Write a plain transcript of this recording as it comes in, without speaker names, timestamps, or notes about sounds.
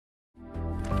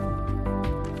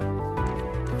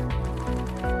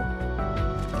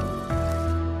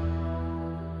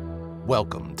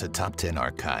Welcome to Top 10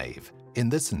 Archive. In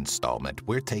this installment,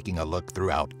 we're taking a look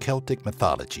throughout Celtic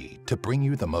mythology to bring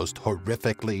you the most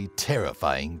horrifically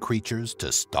terrifying creatures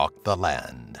to stalk the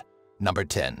land. Number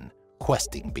 10.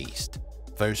 Questing Beast.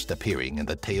 First appearing in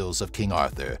the tales of King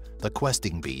Arthur, the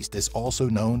questing beast is also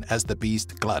known as the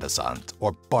beast Gladysant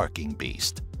or barking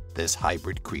beast. This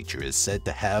hybrid creature is said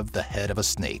to have the head of a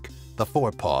snake, the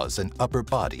forepaws and upper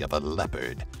body of a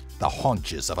leopard, the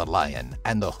haunches of a lion,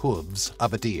 and the hooves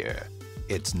of a deer.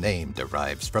 Its name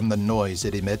derives from the noise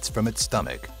it emits from its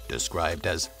stomach, described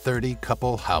as 30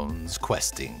 couple hounds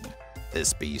questing.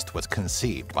 This beast was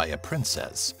conceived by a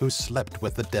princess who slept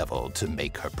with the devil to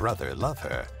make her brother love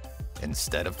her.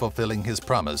 Instead of fulfilling his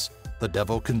promise, the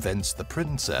devil convinced the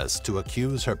princess to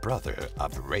accuse her brother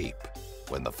of rape.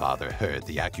 When the father heard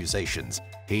the accusations,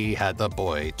 he had the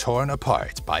boy torn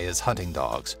apart by his hunting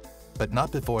dogs, but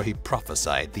not before he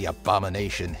prophesied the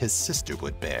abomination his sister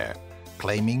would bear,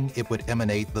 claiming it would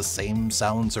emanate the same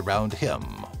sounds around him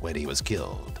when he was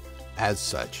killed. As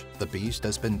such, the beast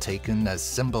has been taken as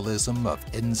symbolism of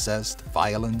incest,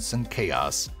 violence, and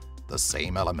chaos, the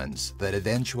same elements that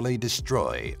eventually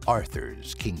destroy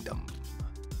Arthur's kingdom.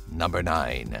 Number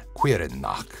 9.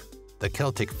 Caorthannach. The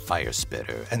Celtic fire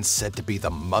spitter and said to be the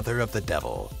mother of the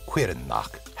devil,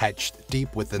 Caorthannach hatched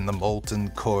deep within the molten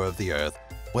core of the earth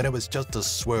when it was just a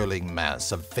swirling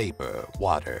mass of vapor,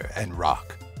 water, and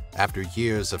rock. After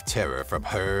years of terror from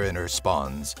her and her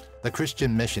spawns, the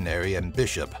Christian missionary and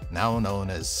bishop, now known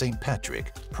as St.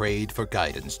 Patrick, prayed for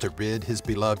guidance to rid his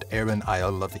beloved Aran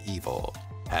Isle of evil.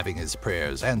 Having his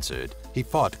prayers answered, he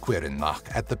fought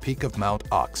Caorthannach at the peak of Mount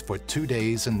Ox for 2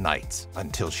 days and nights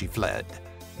until she fled.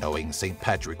 Knowing St.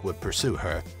 Patrick would pursue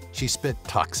her, she spit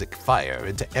toxic fire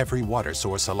into every water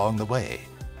source along the way.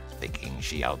 Thinking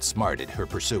she outsmarted her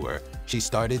pursuer, she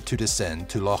started to descend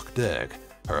to Loch Dearg,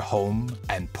 her home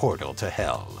and portal to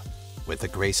hell. With the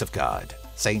grace of God,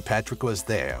 St. Patrick was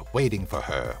there waiting for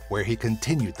her, where he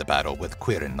continued the battle with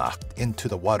Caorthannach into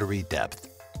the watery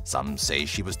depth. Some say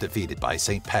she was defeated by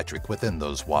St. Patrick within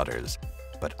those waters,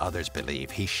 but others believe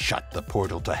he shut the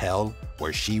portal to hell,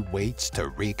 where she waits to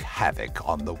wreak havoc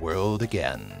on the world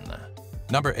again.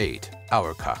 Number 8.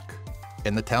 Abhartach.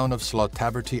 In the town of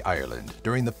Sluagh, Ireland,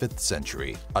 during the 5th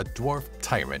century, a dwarf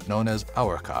tyrant known as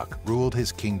Abhartach ruled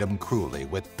his kingdom cruelly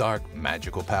with dark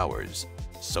magical powers.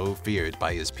 So feared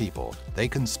by his people, they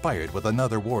conspired with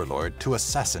another warlord to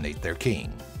assassinate their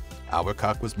king.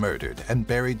 Abhartach was murdered and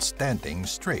buried standing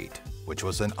straight, which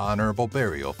was an honorable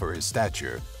burial for his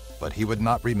stature, but he would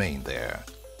not remain there.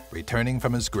 Returning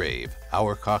from his grave,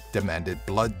 Abhartach demanded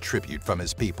blood tribute from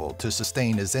his people to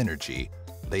sustain his energy,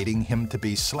 leading him to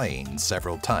be slain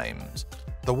several times.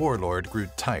 The warlord grew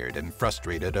tired and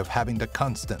frustrated of having to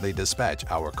constantly dispatch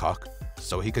Abhartach,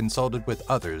 so he consulted with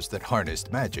others that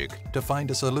harnessed magic to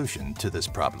find a solution to this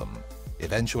problem.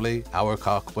 Eventually,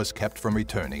 Abhartach was kept from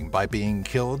returning by being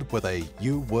killed with a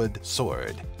yew-wood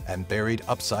sword and buried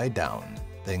upside down,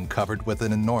 then covered with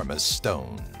an enormous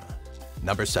stone.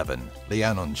 Number 7.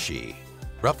 Leanan Sidhe.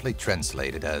 Roughly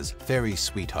translated as fairy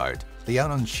sweetheart,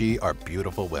 Leanan Sidhe are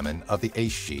beautiful women of the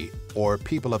Aeschi, or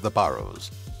people of the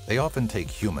Barrows. They often take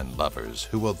human lovers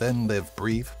who will then live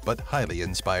brief but highly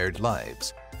inspired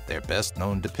lives. Their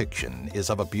best-known depiction is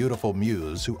of a beautiful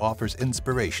muse who offers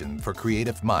inspiration for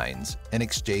creative minds in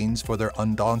exchange for their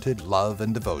undaunted love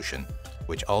and devotion,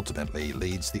 which ultimately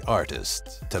leads the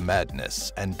artist to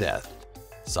madness and death.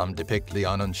 Some depict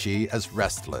Leanan Sidhe as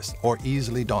restless or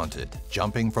easily daunted,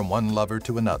 jumping from one lover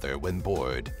to another when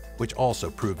bored, which also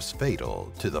proves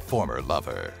fatal to the former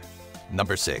lover.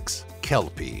 Number 6.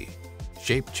 Kelpie.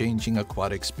 Shape-changing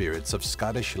aquatic spirits of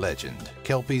Scottish legend,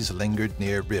 Kelpies lingered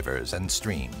near rivers and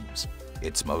streams.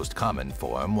 Its most common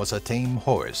form was a tame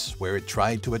horse, where it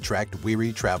tried to attract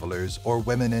weary travelers or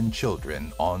women and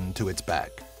children onto its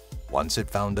back. Once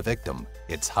it found a victim,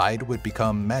 its hide would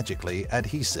become magically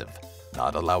adhesive,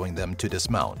 not allowing them to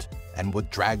dismount, and would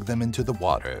drag them into the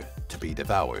water to be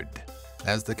devoured.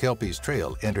 As the Kelpie's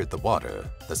trail entered the water,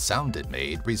 the sound it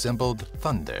made resembled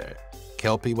thunder.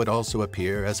 Kelpie would also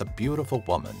appear as a beautiful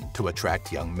woman to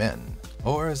attract young men,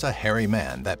 or as a hairy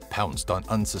man that pounced on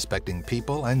unsuspecting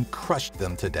people and crushed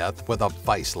them to death with a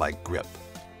vice-like grip.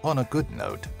 On a good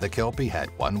note, the Kelpie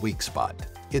had one weak spot: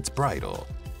 its bridle.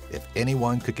 If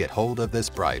anyone could get hold of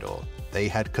this bridle, they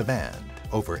had command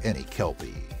over any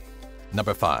Kelpie.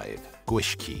 Number 5.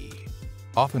 Gwyllgi.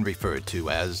 Often referred to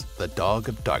as the Dog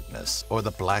of Darkness or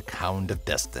the Black Hound of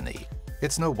Destiny,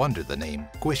 it's no wonder the name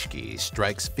Gwyllgi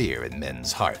strikes fear in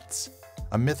men's hearts.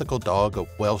 A mythical dog of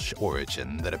Welsh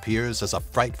origin that appears as a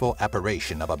frightful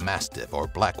apparition of a mastiff or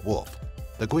black wolf,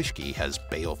 the Gwyllgi has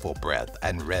baleful breath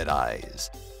and red eyes.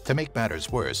 To make matters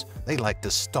worse, they like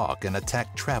to stalk and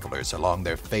attack travelers along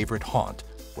their favorite haunt,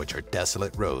 which are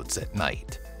desolate roads at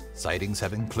night. Sightings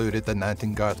have included the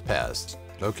Nantingarth Pass,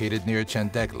 located near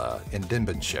Chandegla in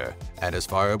Dinbighshire, and as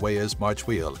far away as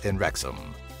Marchwheel in Wrexham.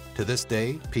 To this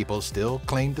day, people still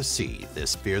claim to see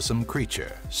this fearsome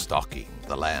creature stalking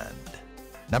the land.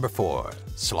 Number 4.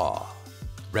 Sluagh.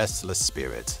 Restless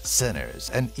spirits, sinners,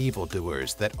 and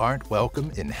evildoers that aren't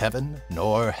welcome in heaven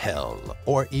nor hell,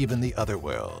 or even the other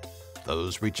world.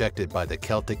 Those rejected by the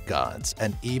Celtic gods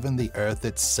and even the earth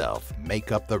itself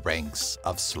make up the ranks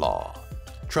of Sluagh.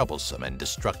 Troublesome and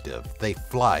destructive, they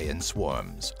fly in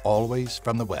swarms, always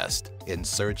from the west, in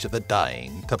search of the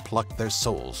dying to pluck their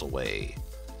souls away.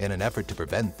 In an effort to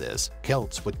prevent this,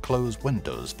 Celts would close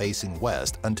windows facing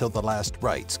west until the last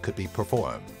rites could be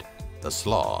performed. The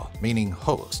Sluagh, meaning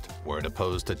host, weren't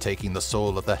opposed to taking the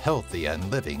soul of the healthy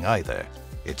and living either.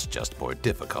 It's just more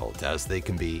difficult as they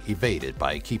can be evaded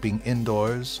by keeping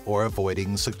indoors or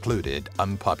avoiding secluded,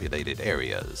 unpopulated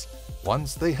areas.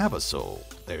 Once they have a soul,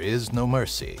 there is no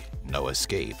mercy, no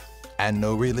escape, and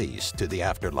no release to the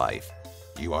afterlife.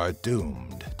 You are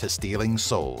doomed to stealing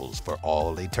souls for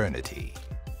all eternity.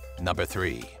 Number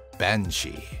 3.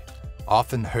 Banshee.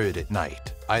 Often heard at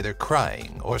night, either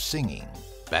crying or singing,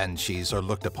 Banshees are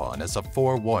looked upon as a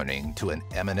forewarning to an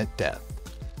imminent death.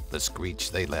 The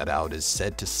screech they let out is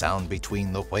said to sound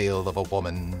between the wail of a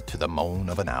woman to the moan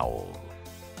of an owl.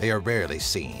 They are rarely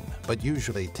seen, but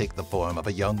usually take the form of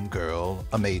a young girl,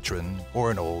 a matron,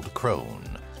 or an old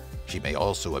crone. She may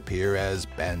also appear as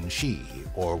Banshee,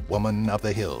 or Woman of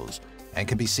the Hills, and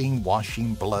can be seen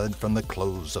washing blood from the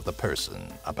clothes of the person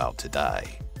about to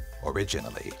die.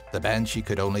 Originally, the Banshee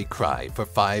could only cry for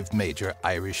 5 major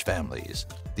Irish families: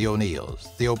 the O'Neills,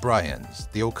 the O'Briens,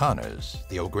 the O'Connors,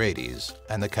 the O'Gradys,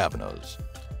 and the Kavanaghs.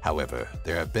 However,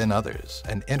 there have been others,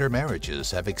 and intermarriages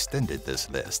have extended this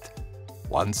list.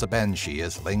 Once a Banshee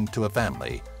is linked to a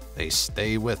family, they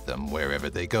stay with them wherever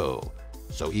they go.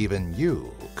 So even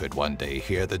you could one day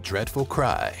hear the dreadful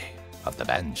cry of the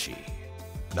Banshee.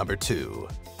 Number 2.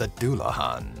 The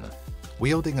Dullahan.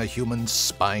 Wielding a human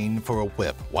spine for a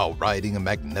whip while riding a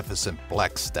magnificent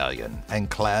black stallion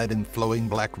and clad in flowing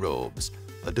black robes,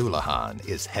 the Dullahan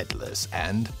is headless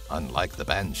and, unlike the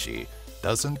Banshee,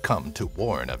 doesn't come to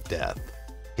warn of death.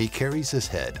 He carries his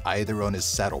head either on his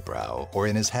saddlebrow or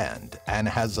in his hand and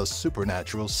has a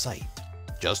supernatural sight.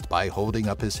 Just by holding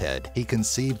up his head, he can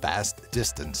see vast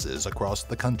distances across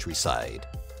the countryside.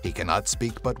 He cannot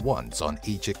speak but once on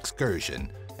each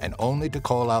excursion, and only to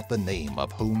call out the name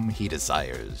of whom he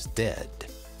desires dead.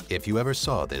 If you ever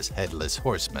saw this headless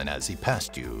horseman as he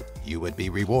passed you, you would be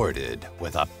rewarded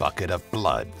with a bucket of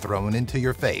blood thrown into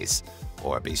your face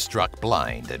or be struck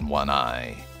blind in one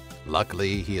eye.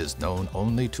 Luckily, he is known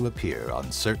only to appear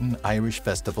on certain Irish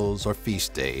festivals or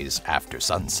feast days after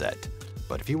sunset.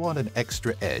 But if you want an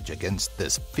extra edge against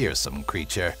this fearsome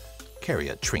creature, carry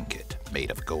a trinket made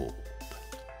of gold.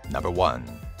 Number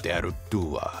 1. Dearg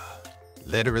Due.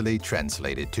 Literally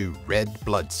translated to red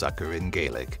bloodsucker in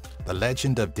Gaelic, the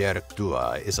legend of Dearg Due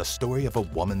is a story of a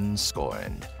woman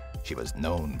scorned. She was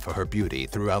known for her beauty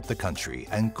throughout the country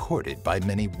and courted by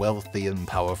many wealthy and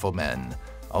powerful men,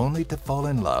 only to fall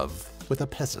in love with a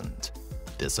peasant.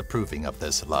 Disapproving of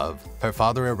this love, her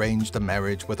father arranged a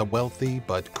marriage with a wealthy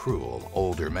but cruel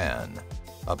older man.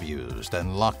 Abused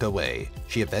and locked away,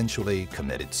 she eventually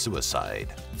committed suicide,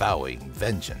 vowing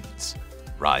vengeance.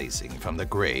 Rising from the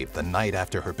grave the night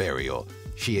after her burial,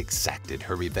 she exacted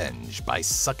her revenge by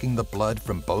sucking the blood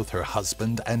from both her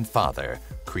husband and father,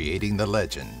 creating the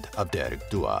legend of Dearg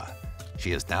Due.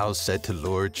 She is now said to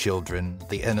lure children,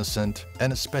 the innocent,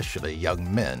 and especially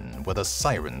young men with a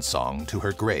siren song to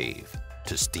her grave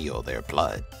to steal their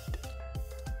blood.